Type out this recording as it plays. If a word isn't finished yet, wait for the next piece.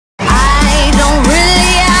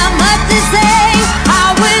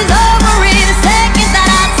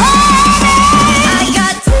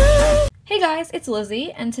it's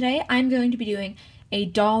Lizzie, and today I'm going to be doing a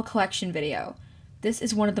doll collection video. This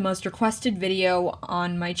is one of the most requested video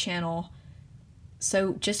on my channel,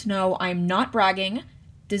 so just know I'm not bragging.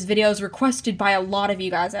 This video is requested by a lot of you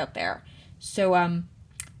guys out there. So,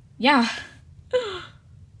 yeah.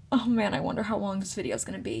 Oh man, I wonder how long this video is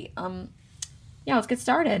gonna be. Yeah, let's get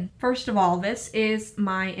started. First of all, this is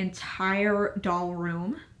my entire doll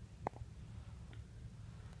room.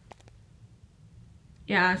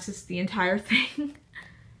 Yeah, it's just the entire thing.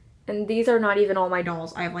 And these are not even all my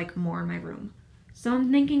dolls. I have like more in my room. So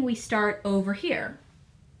I'm thinking we start over here.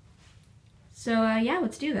 So yeah,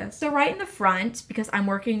 let's do this. So right in the front, because I'm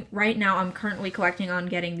working right now, I'm currently working on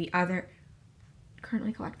getting the other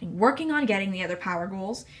Power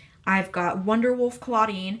Ghouls. I've got Wonder Wolf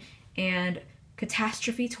Claudine and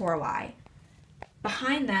Catastrophe Torlai.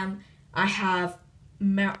 Behind them, I have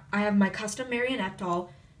my custom marionette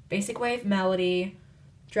doll, Basic Wave Melody,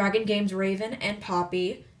 Dragon Games Raven and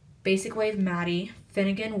Poppy, Basic Wave Maddie,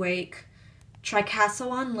 Finnegan Wake,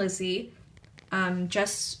 Tricassalon Lizzie,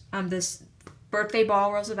 this Birthday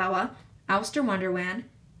Ball Rosabella, Ouster Wonderland,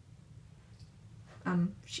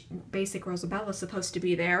 Basic Rosabella's supposed to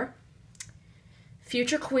be there,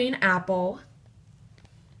 Future Queen Apple,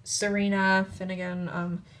 Serena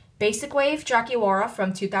Finnegan, Basic Wave Draculaura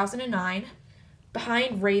from 2009.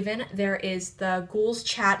 Behind Raven, there is the Ghouls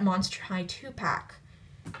Chat Monster High 2-pack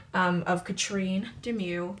of Katrine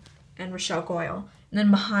Demew and Rochelle Goyle. And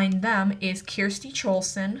then behind them is Kirsty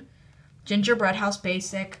Cholson, Gingerbread House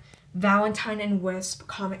Basic, Valentine and Wisp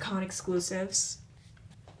Comic-Con exclusives.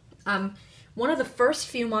 One of the first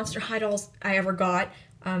few Monster High dolls I ever got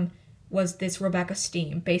was this Rebecca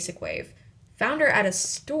Steam Basic Wave. Found her at a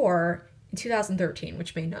store in 2013,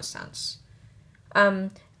 which made no sense.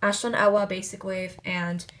 Ashlyn Ella Basic Wave,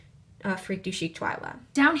 and Freak Du Chic Twyla.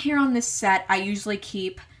 Down here on this set, I usually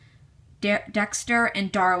keep Dexter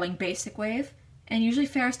and Darling Basic Wave, and usually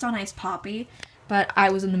Ferris on Ice Poppy, but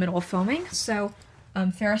I was in the middle of filming, so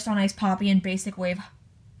Ferris on Ice Poppy and Basic Wave,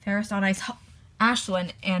 Ferris on Ice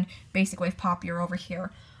Ashlyn and Basic Wave Poppy are over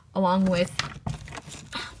here, along with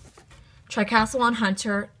Tricassalon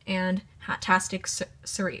Hunter and Hatastic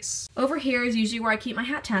Cerise. Over here is usually where I keep my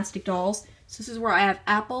Hatastic dolls. So this is where I have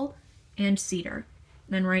Apple and Cedar.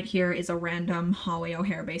 And then right here is a random Holly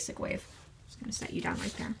O'Hare Basic Wave. Just gonna set you down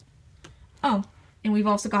right there. Oh, and we've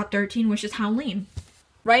also got 13 Wishes Howleen.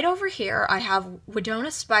 Right over here, I have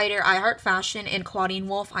Widona Spider, I Heart Fashion, and Claudine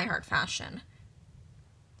Wolf, I Heart Fashion.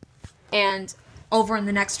 And over in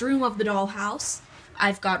the next room of the dollhouse,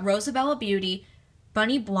 I've got Rosabella Beauty,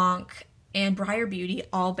 Bunny Blanc, and Briar Beauty,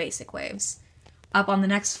 all Basic Waves. Up on the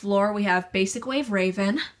next floor, we have Basic Wave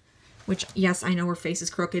Raven, which, yes, I know her face is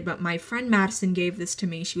crooked, but my friend Madison gave this to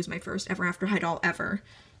me. She was my first ever After High doll ever.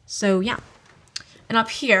 So, yeah. And up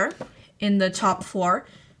here, in the top floor,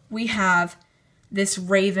 we have this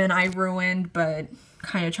Raven I ruined, but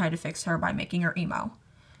kind of tried to fix her by making her emo.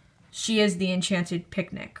 She is the Enchanted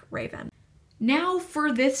Picnic Raven. Now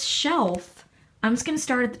for this shelf, I'm just going to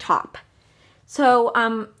start at the top. So,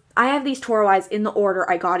 I have these Torlais in the order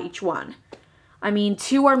I got each one. I mean,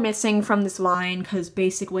 2 are missing from this line because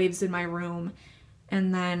Basic Wave's in my room.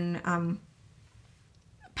 And then,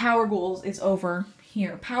 Power Ghouls is over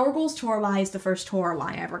here. Power Ghouls Torlai is the first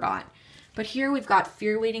Torlai I ever got. But here we've got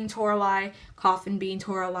Fear Leading Torlai, Coffin Bean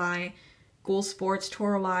Torlai, Ghoul Sports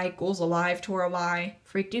Torlai, Ghouls Alive Torlai,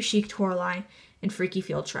 Freak Du Chic Torlai, and Freaky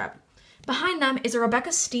Field Trip. Behind them is a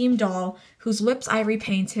Rebecca Steam doll whose lips I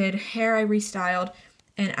repainted, hair I restyled,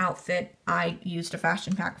 and outfit I used a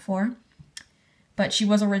fashion pack for. But she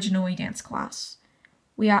was originally dance class.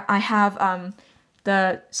 I have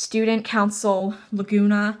the Student Council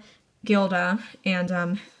Laguna Gilda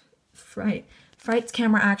and Fright's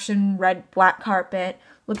Camera Action Red Black Carpet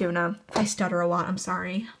Laguna. I stutter a lot, I'm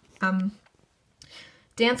sorry.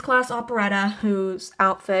 Dance Class Operetta, whose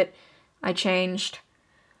outfit I changed.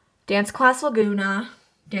 Dance Class Laguna,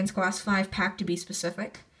 Dance Class 5-pack to be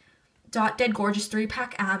specific. Dot Dead Gorgeous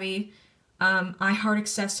 3-pack Abby, I Heart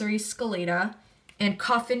Accessories Scalita, and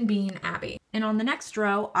Coffin Bean Abby. And on the next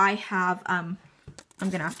row, I have, I'm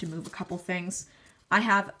gonna have to move a couple things. I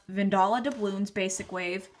have Vendala Doubloons Basic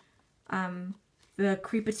Wave, the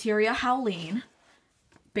Creepateria Howleen,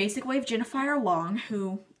 Basic Wave Jennifer Long,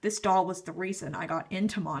 who, this doll was the reason I got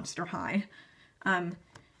into Monster High,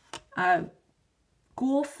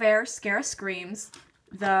 Ghoul Fair Scare Screams,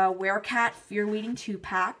 the Werecat Fear Leading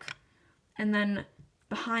 2-pack, and then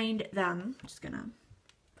behind them, I'm just gonna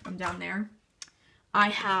put them down there, I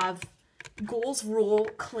have Ghouls Rule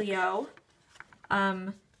Cleo,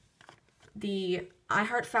 the I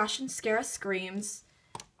Heart Fashion Scare Screams,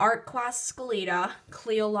 Art Class Scalita,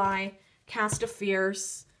 Cleolai, Cast of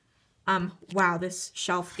Fierce. Wow, this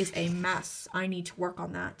shelf is a mess. I need to work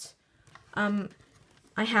on that.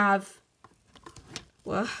 I have,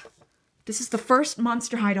 well, this is the first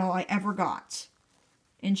Monster High doll I ever got.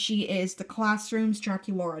 And she is the Classroom's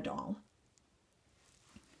Draculaura doll.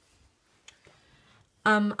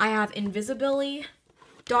 I have Invisibility,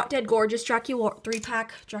 Dot Dead Gorgeous Draculaura,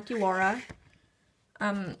 3-pack Draculaura.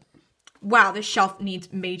 Wow, this shelf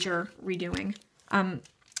needs major redoing.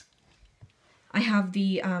 I have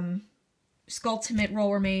the Skulltimate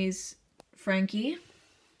Roller Maze Frankie,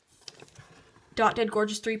 Dot Dead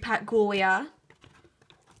Gorgeous 3-pack Ghoulia,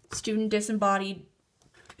 Student Disembodied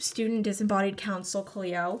Council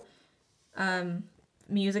Cleo,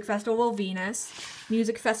 Music Festival Venus,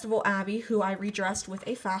 Music Festival Abby, who I redressed with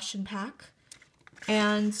a fashion pack,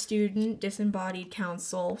 and Student Disembodied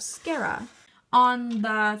Council Scara. On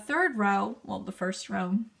the third row, well, the first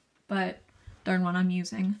row, but third one I'm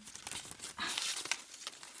using,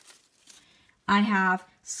 I have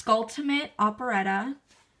Skulltimate Operetta.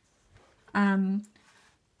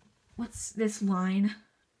 What's this line?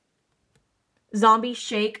 Zombie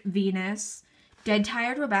Shake Venus, Dead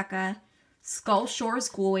Tired Rebecca, Skull Shores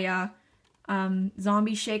Ghoulia,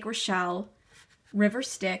 Zombie Shake Rochelle, River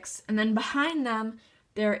Styx, and then behind them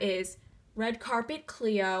there is Red Carpet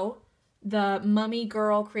Cleo, the Mummy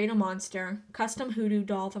Girl Create a Monster, custom hoodoo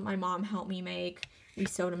doll that my mom helped me make. We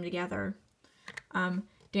sewed them together.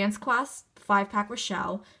 Dance Class 5-pack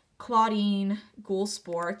Rochelle, Claudine Ghoul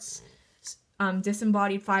Sports,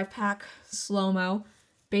 Disembodied 5-pack Slow-Mo,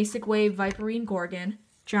 Basic Wave Viperine Gorgon,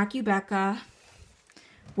 Dracubecca.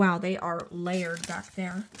 Wow, they are layered back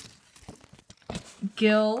there.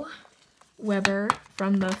 Gil Weber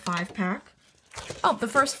from the 5-pack. Oh, the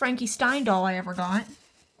first Frankie Stein doll I ever got.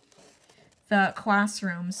 The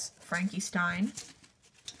Classroom's Frankie Stein.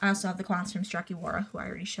 I also have the Classroom's Draculaura, who I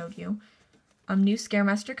already showed you. New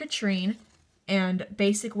Scaremaster Katrine, and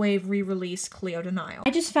Basic Wave re-release Cleo Denial. I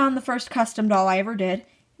just found the first custom doll I ever did,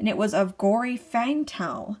 and it was of Gory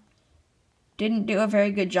Fangtao. Didn't do a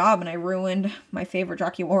very good job, and I ruined my favorite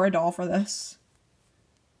Draculaura doll for this.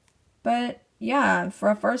 But yeah, for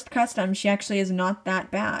a first custom, she actually is not that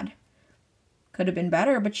bad. Could have been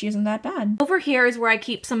better, but she isn't that bad. Over here is where I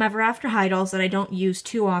keep some Ever After High dolls that I don't use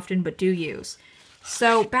too often, but do use.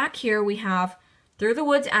 So back here we have Through the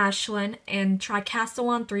Woods Ashlyn and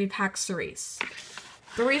Tricastilon 3-pack Cerise.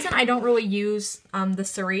 The reason I don't really use the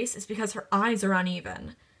Cerise is because her eyes are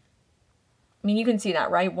uneven. I mean, you can see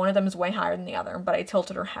that, right? One of them is way higher than the other, but I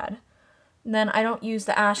tilted her head. And then I don't use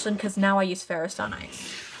the Ashlyn because now I use Ferris on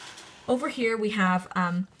Ice. Over here we have,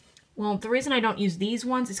 well, the reason I don't use these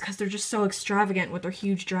ones is because they're just so extravagant with their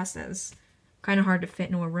huge dresses. Kind of hard to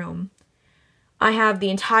fit into a room. I have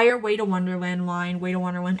the entire Way to Wonderland line. Way to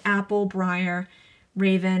Wonderland Apple, Briar,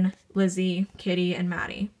 Raven, Lizzie, Kitty, and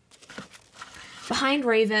Maddie. Behind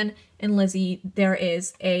Raven and Lizzie, there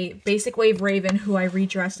is a Basic Wave Raven who I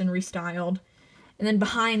redressed and restyled. And then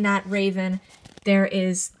behind that Raven, there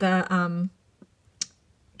is the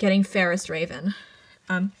Getting Ferris Raven.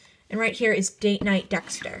 And right here is Date Night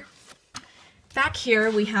Dexter. Back here,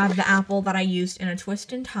 we have the apple that I used in A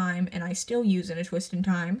Twist in Time, and I still use in A Twist in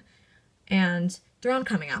Time, and Throne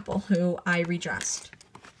Coming Apple, who I redressed.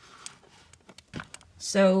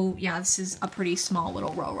 So, yeah, this is a pretty small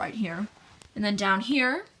little row right here. And then down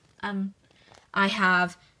here, I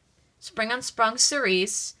have Spring Unsprung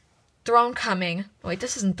Cerise, Throne Coming. Wait,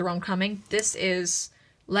 this isn't Throne Coming. This is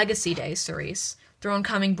Legacy Day Cerise. Throne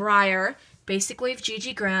Coming Briar, Basic Wave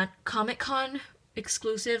Gigi Grant, Comic-Con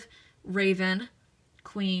exclusive Raven,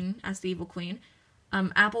 Queen as the Evil Queen,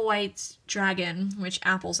 Apple White's Dragon, which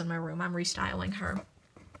Apple's in my room. I'm restyling her.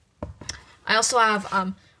 I also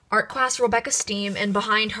have Art Class Rebecca Steam, and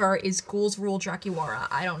behind her is Ghouls Rule Draculaura.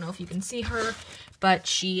 I don't know if you can see her, but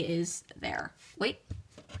she is there. Wait.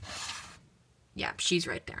 Yeah, she's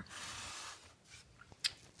right there.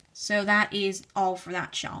 So that is all for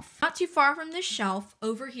that shelf. Not too far from this shelf,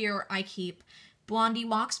 over here I keep Blondie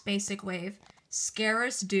Walks Basic Wave,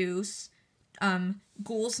 Scarus Deuce,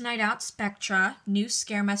 Ghouls Night Out Spectra, New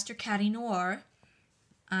Scaremaster Caddy Noir,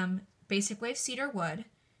 Basic Wave Cedar Wood,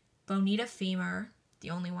 Bonita Femur,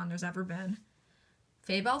 the only one there's ever been,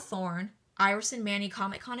 Faybelle Thorn, Iris and Manny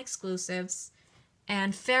Comic-Con exclusives,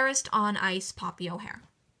 and Fairest on Ice Poppy O'Hare.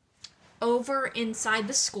 Over inside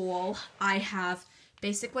the school, I have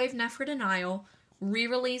Basic Wave Nephra Denial,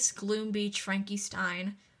 re-release Gloom Beach Frankie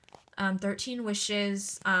Stein, 13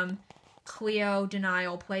 Wishes, Cleo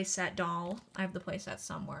Denial playset doll. I have the playset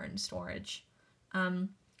somewhere in storage.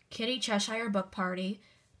 Kitty Cheshire Book Party,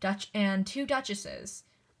 and two Duchesses.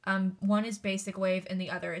 One is Basic Wave and the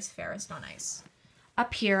other is Fairest on Ice.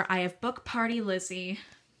 Up here, I have Book Party Lizzie,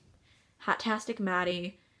 Hatastic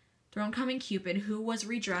Maddie, Throne Coming Cupid, who was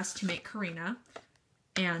redressed to make Karina,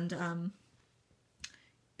 and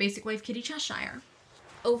Basic Wave Kitty Cheshire.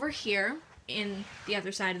 Over here, in the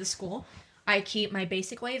other side of the school, I keep my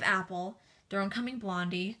Basic Wave Apple, Throne Coming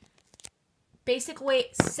Blondie,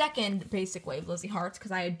 second Basic Wave Lizzie Hearts,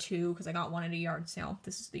 because I had two, because I got one at a yard sale.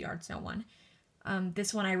 This is the yard sale one.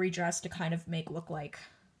 This one I redressed to kind of look like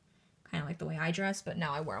the way I dress, but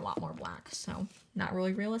now I wear a lot more black, so not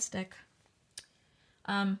really realistic.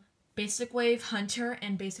 Basic Wave Hunter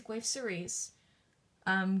and Basic Wave Cerise.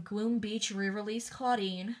 Gloom Beach re-release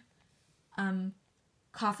Claudine.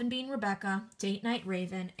 Coffin Bean Rebecca, Date Night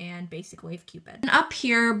Raven, and Basic Wave Cupid. And up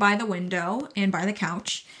here by the window and by the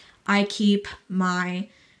couch, I keep my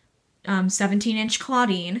 17-inch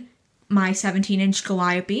Claudine, my 17-inch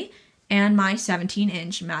Calliope, and my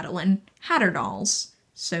 17-inch Madeline Hatter dolls.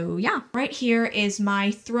 So yeah, right here is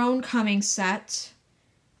my Throne Coming set.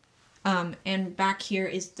 And back here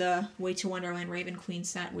is the Way to Wonderland Raven Queen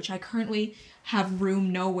set, which I currently have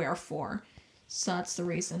room nowhere for. So that's the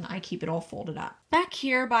reason I keep it all folded up. Back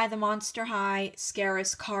here by the Monster High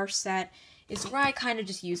Scarus car set is where I kind of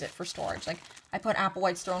just use it for storage. Like, I put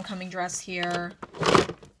Applewhite's Throne Coming dress here.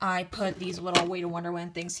 I put these little Way to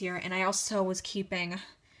Wonderland things here. And I also was keeping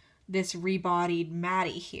this rebodied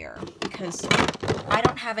Maddie here because I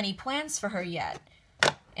don't have any plans for her yet.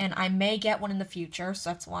 And I may get one in the future, so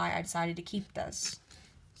that's why I decided to keep this.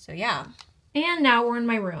 So yeah. And now we're in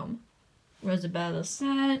my room. Rosabella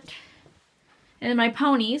set. And my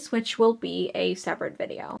ponies, which will be a separate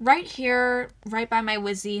video. Right here, right by my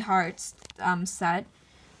Lizzie Hearts set.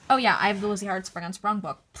 Oh yeah, I have the Lizzie Hearts Spring on Sprung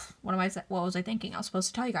book. What was I thinking? I was supposed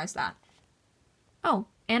to tell you guys that. Oh,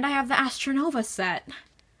 and I have the Astronova set.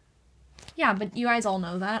 Yeah, but you guys all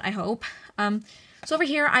know that, I hope. So over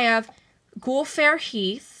here I have Ghoulfair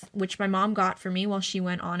Heath, which my mom got for me while she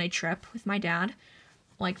went on a trip with my dad,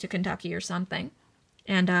 like to Kentucky or something.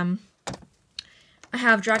 And I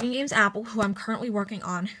have Dragon Games Apple, who I'm currently working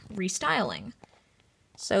on restyling.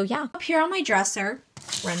 So yeah. Up here on my dresser,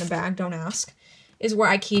 random bag, don't ask, is where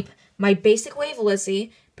I keep my Basic Wave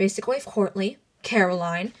Lizzie, Basic Wave Courtly,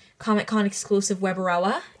 Caroline, Comic Con exclusive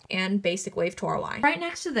Weberella, and Basic Wave Toralei. Right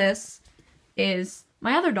next to this is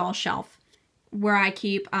my other doll shelf, where I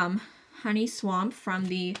keep Honey Swamp from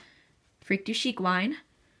the Freak du Chic line,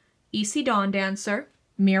 EC Dawn Dancer,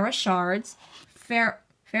 Mira Shards,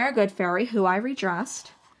 Farragood Fairy, who I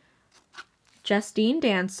redressed, Justine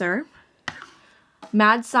Dancer,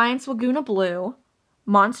 Mad Science Laguna Blue,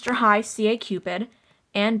 Monster High CA Cupid,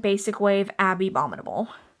 and Basic Wave Abby Abominable.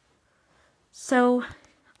 So,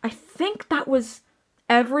 I think that was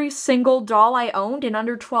every single doll I owned in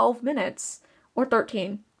under 12 minutes. Or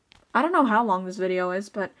 13. I don't know how long this video is,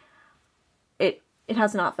 but it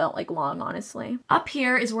has not felt like long, honestly. Up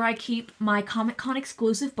here is where I keep my Comic Con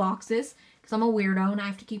exclusive boxes, because I'm a weirdo and I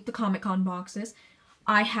have to keep the Comic Con boxes.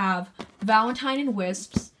 I have Valentine and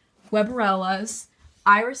Wisps, Weberellas,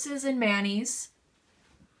 Irises and Mannies,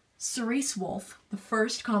 Cerise Wolf, the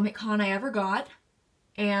first Comic Con I ever got,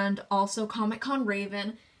 and also Comic Con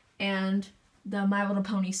Raven, and the My Little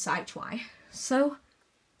Pony Sidetwy. So,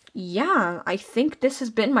 yeah, I think this has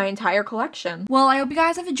been my entire collection. Well, I hope you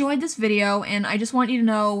guys have enjoyed this video, and I just want you to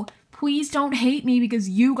know, please don't hate me because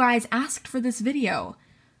you guys asked for this video.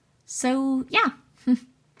 So, yeah.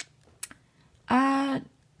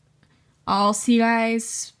 I'll see you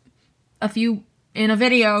guys in a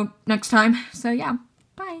video next time. So, yeah.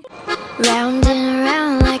 Bye. Round and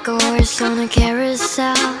around like a horse on a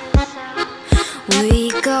carousel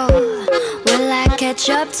we go. Will I catch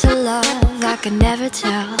up to love? I can never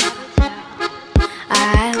tell.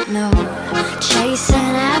 I know chasing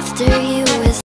after you is